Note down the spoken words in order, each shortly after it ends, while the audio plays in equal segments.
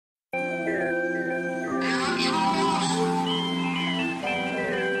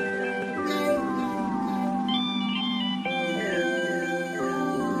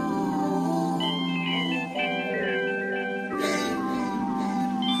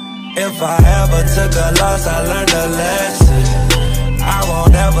If I ever took a loss, I learned a lesson. I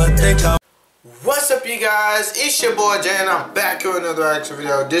won't ever think I'm. What's up, you guys? It's your boy Jay, and I'm back here with another reaction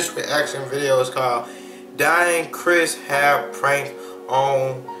video. This reaction video is called "Dying Chris Have Prank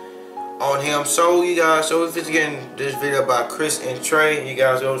on Him." So, you guys, if it's getting this video by Chris and Trey, you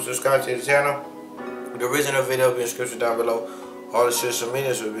guys go subscribe to the channel. The original video will be in the description down below. All the social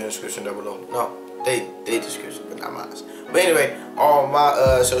medias will be in the description down below. No, they description, but not mine. But anyway, all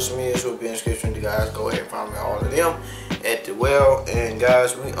my social medias will be in the description. You guys go ahead and follow me all of them at the well. And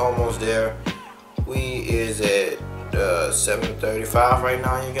guys, we almost there. We is at 7:35 right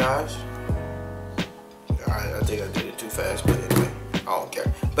now, you guys. Alright, I think I did it too fast, but anyway, I don't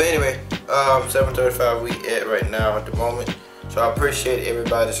care. But anyway, 7:35 we at right now at the moment. So I appreciate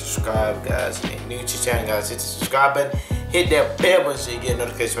everybody subscribe, guys. And new to the channel, guys, hit the subscribe button, hit that bell button so you get a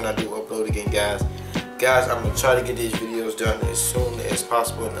notification when I do upload again, guys. Guys, I'm gonna try to get these videos done as soon as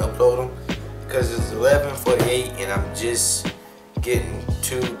possible and upload them because it's 11:48 and I'm just getting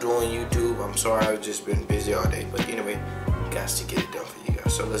to doing YouTube. I'm sorry, I've just been busy all day, but anyway, guys, to get it done for you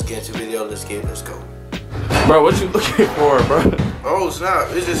guys. So let's get into the video. Let's go. Bro, what you looking for, bro? Oh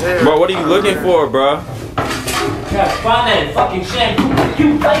snap! It's just hair. Bro, what are you looking for, bro? Gotta find that fucking shampoo.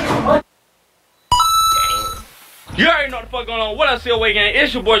 You play too much. You already know what the fuck going on. What up, COA gang?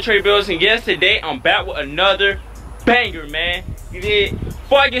 It's your boy Trey Bills, and yes, today I'm back with another banger, man. You did.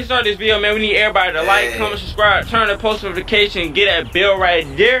 Before I get started this video, man, we need everybody to like, comment, subscribe, turn the post notification, get that bell right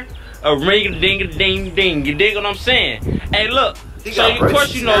there. A ring-a-ding-a-ding-ding. You dig what I'm saying? Hey, look. So of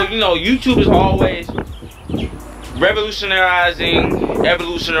course you know YouTube is always revolutionizing,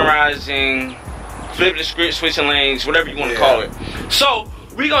 flipping the script, switching lanes, whatever you want to call it. So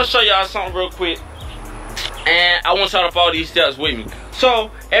we gonna show y'all something real quick, and I want y'all to follow these steps with me.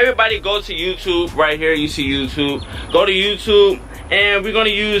 So everybody go to YouTube right here. You see YouTube. Go to YouTube, and we're gonna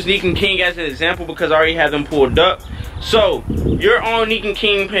use Neek and King as an example because I already have them pulled up. So you're on Neek and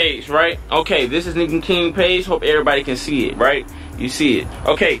King page, right? Okay, this is Neek and King page. Hope everybody can see it, right? You see it.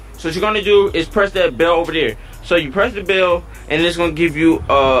 Okay, so what you're gonna do is press that bell over there. So you press the bell, and it's gonna give you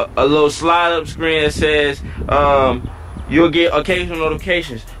a little slide up screen that says you'll get occasional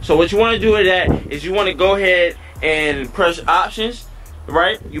notifications. So what you want to do with that is you want to go ahead and press options,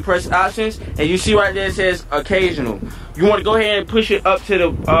 right? You press options, and you see right there it says occasional. You want to go ahead and push it up to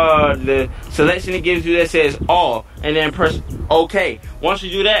the selection it gives you that says all, and then press OK. Once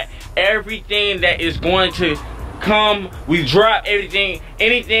you do that, everything that is going to come, we drop everything.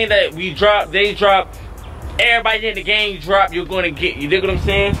 Anything that we drop, they drop. Everybody in the game drop, you're going to get. You dig what I'm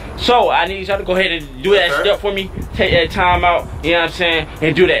saying? So I need y'all to go ahead and do that step for me. Take that time out, you know what I'm saying,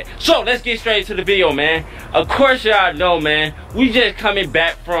 and do that. So let's get straight to the video, man. Of course y'all know, man, we just coming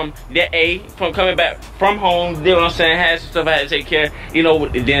back from coming back from home. You know what I'm saying? Had some stuff I had to take care of, you know,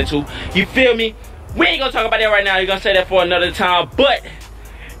 with the dental. You feel me? We ain't gonna talk about that right now. You're gonna say that for another time, but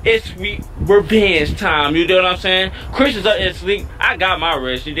it's revenge time, you know what I'm saying? Chris is up and sleep. I got my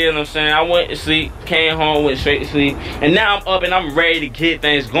rest, you know what I'm saying? I went to sleep, came home, went straight to sleep, and now I'm up and I'm ready to get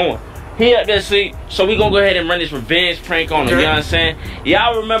things going. He up there asleep, so we gonna go ahead and run this revenge prank on him, you know what I'm saying?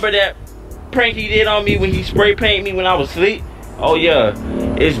 Y'all remember that prank he did on me when he spray painted me when I was asleep? Oh yeah,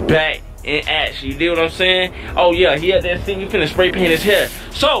 it's back in action, you know what I'm saying? Oh yeah, he up there asleep, we finna spray paint his hair.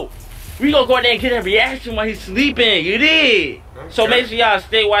 So, we gonna go out there and get a reaction while he's sleeping, you did? So make sure y'all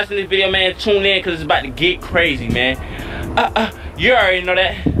stay watching this video, man. Tune in, because it's about to get crazy, man. You already know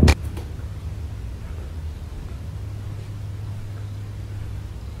that.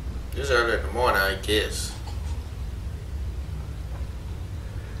 This early in the morning, I guess.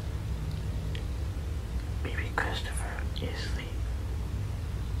 Baby Christopher is asleep.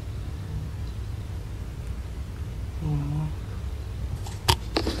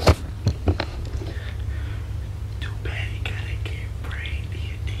 Too bad he gotta get brain,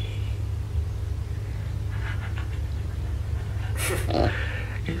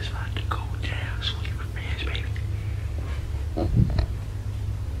 it's about to go down. Sweet revenge, baby.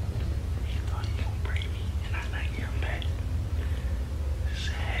 He thought he gonna bring me, and I not get him back.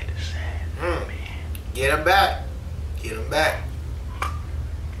 Sad, man. Get him back. Get him back.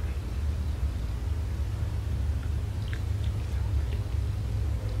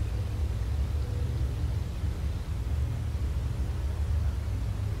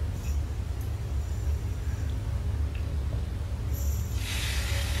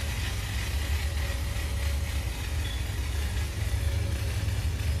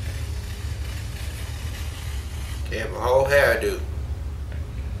 They have a whole hairdo.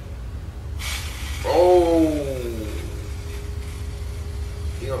 Oh,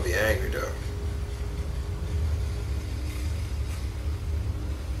 he gonna be angry though.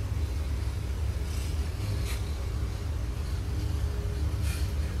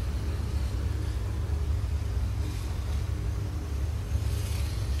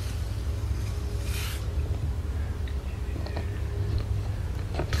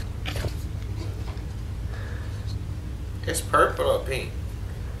 It's purple or pink?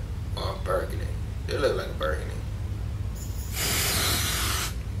 Or burgundy. It look like a burgundy.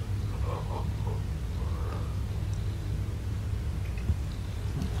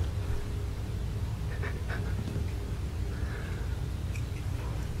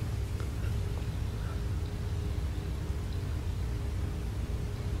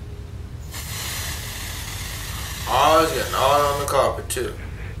 Oh, it's getting all on the carpet too.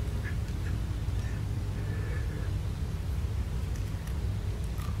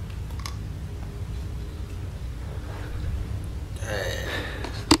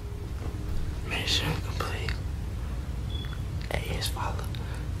 Mission complete. Hey, it's follow.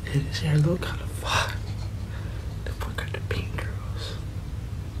 His hair look kind of fire. The fuck are the pink girls?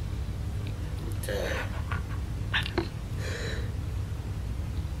 Damn.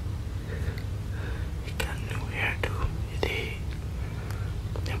 He got new hair too. He did.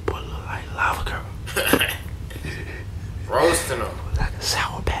 That boy look like lava girl. Roasting them. Like a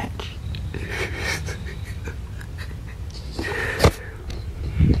sour patch.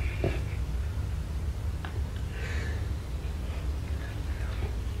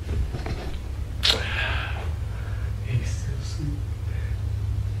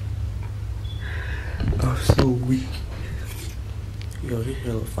 I'm so weak. Yo, this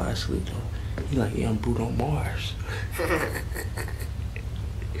hella fire sleep though. He like young Boot on Mars.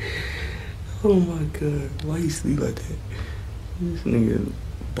 Oh my god, why you sleep like that? This nigga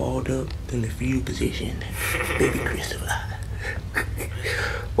balled up in the fetal position. Baby Christopher.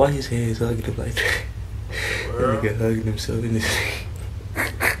 Why his hands hugging him like that? That nigga hugging himself in his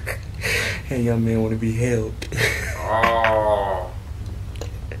and young man wanna be held. Oh.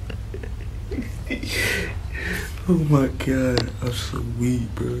 Oh my god, I'm so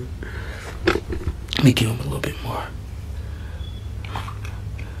weak, bro. Let me give him a little bit more.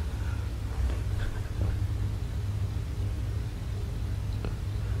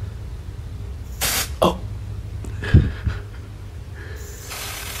 Oh.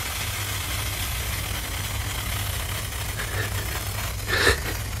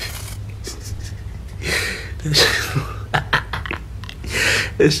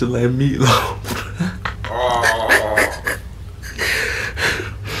 That shit like meatloaf.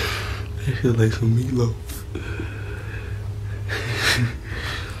 That shit like some meatloaf.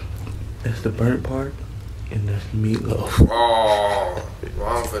 That's the burnt part, and that's the meatloaf. Oh,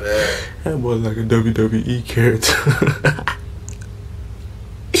 wrong for that. That boy like a WWE character.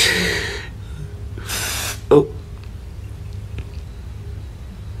 Oh.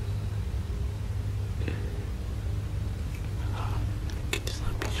 Get this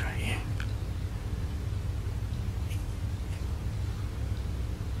little piece right here.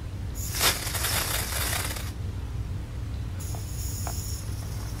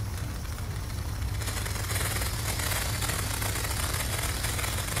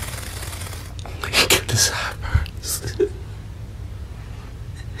 Get the sideburns.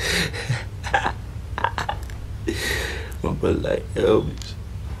 My butt like Elvis.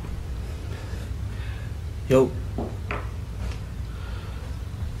 Yo.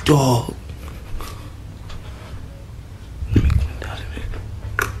 Dog. Let me come down a minute.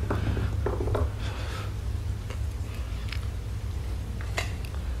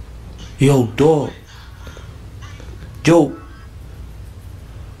 Yo, dog. Yo.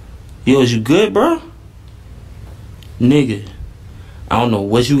 Yo, is you good, bro? Nigga, I don't know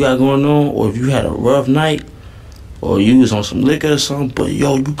what you got going on, or if you had a rough night, or you was on some liquor or something, but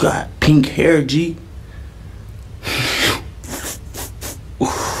yo, you got pink hair, G.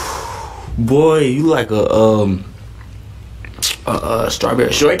 Boy, you like a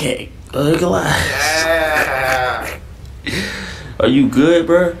strawberry shortcake. Look alive. Yeah. Are you good,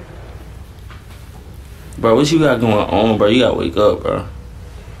 bro? Bro, what you got going on, bro? You gotta wake up, bro.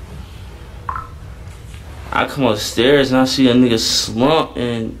 I come upstairs and I see a nigga slump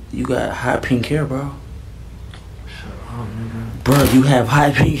and you got hot pink hair, bro. Bro, you have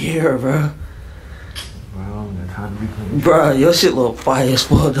hot pink hair, bro. Bro, your shit look fire as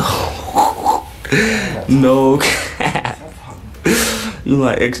fuck, though. No cap. You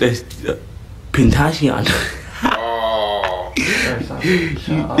like extra Pentacion. Oh.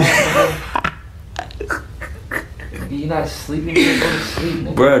 You not sleeping? You go to sleep,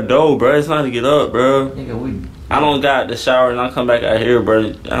 nigga. Bro, no, bro. It's time to get up, bro. Nigga, we. I don't got the shower and I come back out here,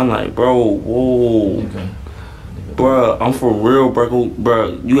 bro. I'm like, bro, whoa. Nigga. Bro, I'm for real, bro.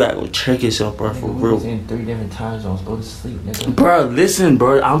 Bro, you gotta go check yourself, bro, for Nigga, we real. was in 3 different time zones. Go to sleep, nigga. Bro, listen,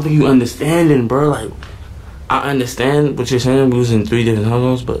 bro. I don't think you understanding, bro. Like, I understand what you're saying. We was in 3 different time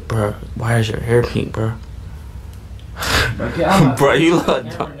zones, but, bro, why is your hair pink, bro? Okay, Bro, you look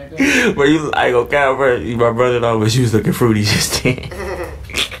dumb. nigga. Bro, you like okay, bro? You my brother though, but you was looking fruity just then.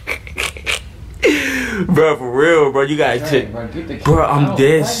 Bro, for real, bro. You guys take. Bro, I'm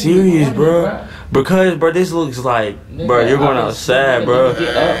dead serious, bro. Because, bro, this looks like, bro, you're going outside, bro.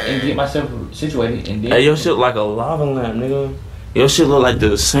 Get up and get myself situated, and then. Hey, your shit like a lava lamp, nigga. Your shit look like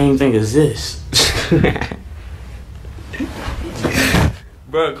the same thing as this.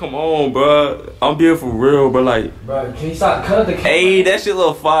 Bro, come on, bro. I'm being for real, bro. Like, Bro, can you stop cutting the camera? hey, that shit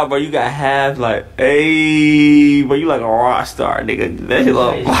little fire, bro. You got half, like, hey, bro, you like a rock star, nigga. That shit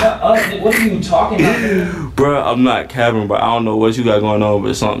little Shut up, nigga. What are you talking about, nigga? Bro, I'm not capping, bro. I don't know what you got going on,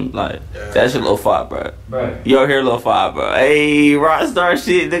 but something like that shit little fire, bro. Bro. Your hair little fire, bro. Hey, rock star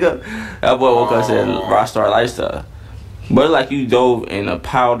shit, nigga. That boy woke up and said rock star lifestyle. But like you dove in a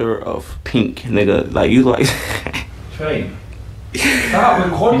powder of pink, nigga. Like you like. Trey. Stop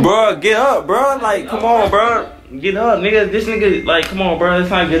recording. Bro, get up, bro. Like, come on, bro. Get up, nigga. This nigga, like, come on, bro. It's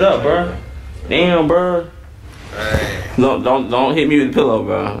time to get up, bro. Damn, bro. Don't hit me with the pillow,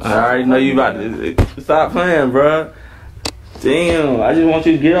 bro. I already know you about to stop playing, bro. Damn, I just want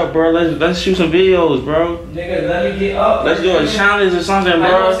you to get up, bro. Let's shoot some videos, bro. Nigga, let me get up. Let's do a challenge or something, bro. I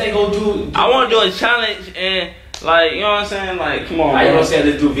don't say go do. I want to do a challenge and. Like, you know what I'm saying? Like, come on, I bro. don't say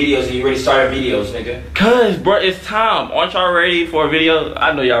let's do videos and you already started videos, nigga. Cause, bro, it's time. Aren't y'all ready for a video?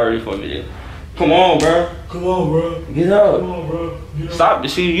 I know y'all ready for a video. Come on, bro. Come on, bro. Get up. Come on, bro. Stop.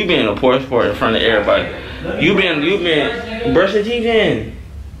 See, you being a poor sport in front of everybody. You been, brush your teeth in.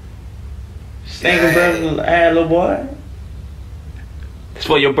 Stinking breath, little boy. It's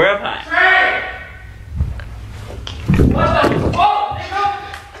for your breath hot. What the fuck,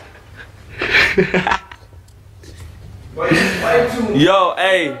 nigga? Yo,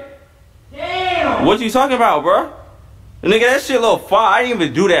 hey. Damn. What you talking about, bro? Nigga, that shit little far. I didn't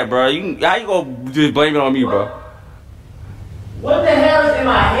even do that, bro. How you gonna just blame it on me, bro? What the hell is in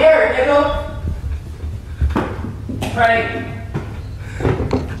my hair, nigga? Trey.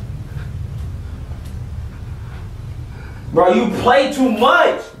 Bro, you play too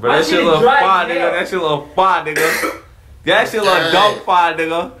much. Bro, that shit little far, nigga. That shit little far, nigga. That shit little dog far,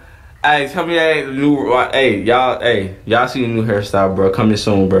 nigga. Hey, tell me that ain't the new. Hey, y'all see the new hairstyle, bro. Coming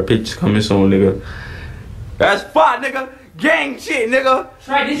soon, bro. Pictures coming soon, nigga. That's fire, nigga. Gang shit, nigga.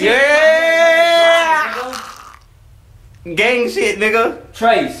 Trey, this yeah. Gang shit, nigga.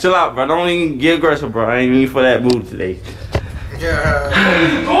 Trace. Chill out, bro. Don't even get aggressive, bro. I ain't even for that mood today. Yeah. What are you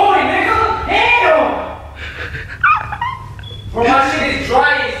doing, nigga? Damn. Bro, my shit is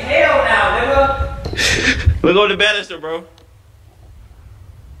dry as hell now, nigga. Look on the banister, bro.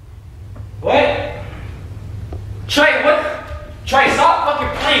 What? Trey, what? Trey, stop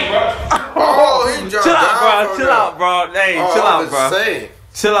fucking playing, bro. Oh, he jumped Chill out, down bro. from Chill there. out, bro. Hey, Oh, chill I out, was bro. saying.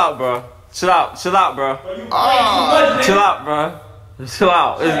 Chill out, bro. Chill out, bro. Oh, Chill out, bro. Chill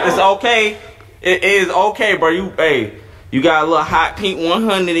out. It's okay. It is okay, bro. You got a little hot pink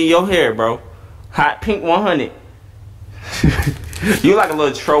 100 in your hair, bro. Hot pink 100. You like a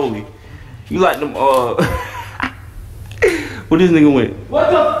little trolley. You like them. What this nigga went? What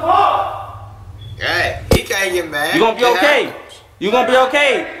the fuck? hey, he can't get mad. You gonna be It okay. happens. You gonna be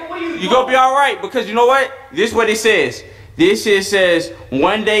okay. You gonna be all right because you know what? This is what it says. This shit says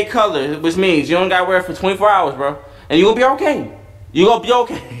 1 day color, which means you don't gotta wear it for 24 hours, bro. And you gonna be okay. You gonna be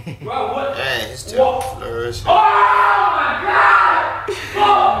okay. Bro, what? Man, he's still flourishing. Oh my god!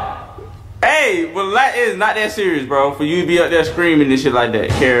 Oh. Hey, but that is not that serious, bro. For you to be up there screaming and shit like that,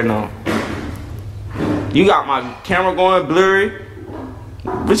 carrying on. You got my camera going blurry.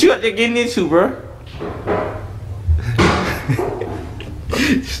 What you up there getting into, bro?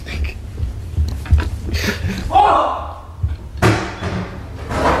 Oh.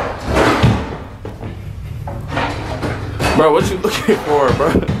 Bro, what you looking for,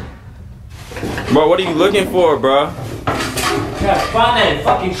 bro? Bro, what are you looking for, bro? Gotta find that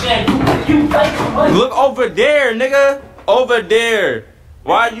fucking shampoo. You play too much. Look over there, nigga. Over there.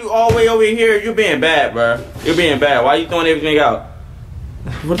 Why you all the way over here? You being bad, bro. You're being bad. Why you throwing everything out?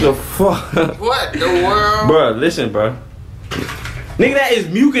 What the fuck? What the world? Bro, listen, bro. Nigga, that is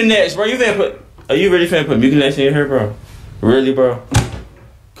Mucinex, bro. You finna put... Are you really finna put Mucinex in your hair, bro? Really, bro?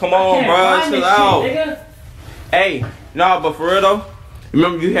 Come on, bro. Chill out. Shit, Hey, nah, but for real, though.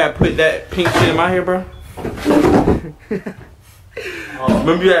 Remember you had put that pink shit in my hair, bro?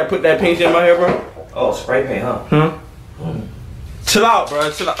 Remember you had put that pink shit in my hair, bro? oh, spray paint, huh? Huh? Chill out, bro.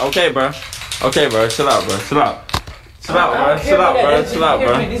 Chill out. Okay, bro. Okay, bro. Chill out, bro. Chill out. Chill out, bro. Chill out, bro. Chill out,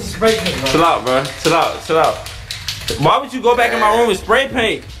 bro. This is spray paint, bro. Chill out, bro. Chill out. Chill out. Why would you go back in my room with spray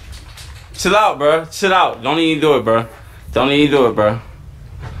paint? Chill out, bro. Chill out. Don't even do it, bro. Don't even do it, bro.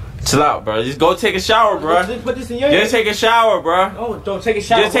 Chill out, bro. Just go take a shower, bro. Just put this in your Just take a shower, bro. Oh, don't take a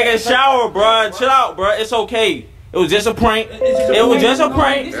shower. Just take a shower, bro. Chill out, bro. It's okay. It was just a prank. It was just a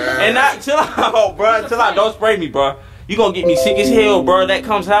prank. And not chill out, bro. Chill out. Don't spray me, bro. You gonna get me sick as hell, bro. That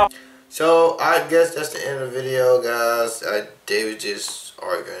comes out. So I guess that's the end of the video, guys. David just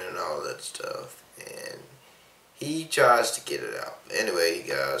arguing and all that stuff, and he tries to get it out. Anyway,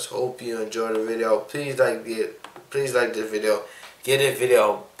 you guys, hope you enjoyed the video. Please like this video. Give this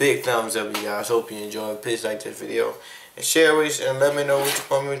video a big thumbs up, you guys. Hope you enjoyed. Please like this video and share with us, and let me know what you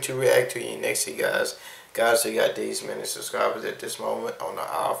want me to react to you next, you guys. Guys, we got these many subscribers at this moment on the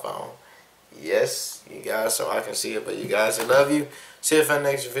iPhone. Yes, you guys, so I can see it. But you guys, I love you. See you for the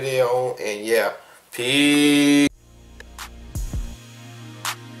next video, and yeah, peace.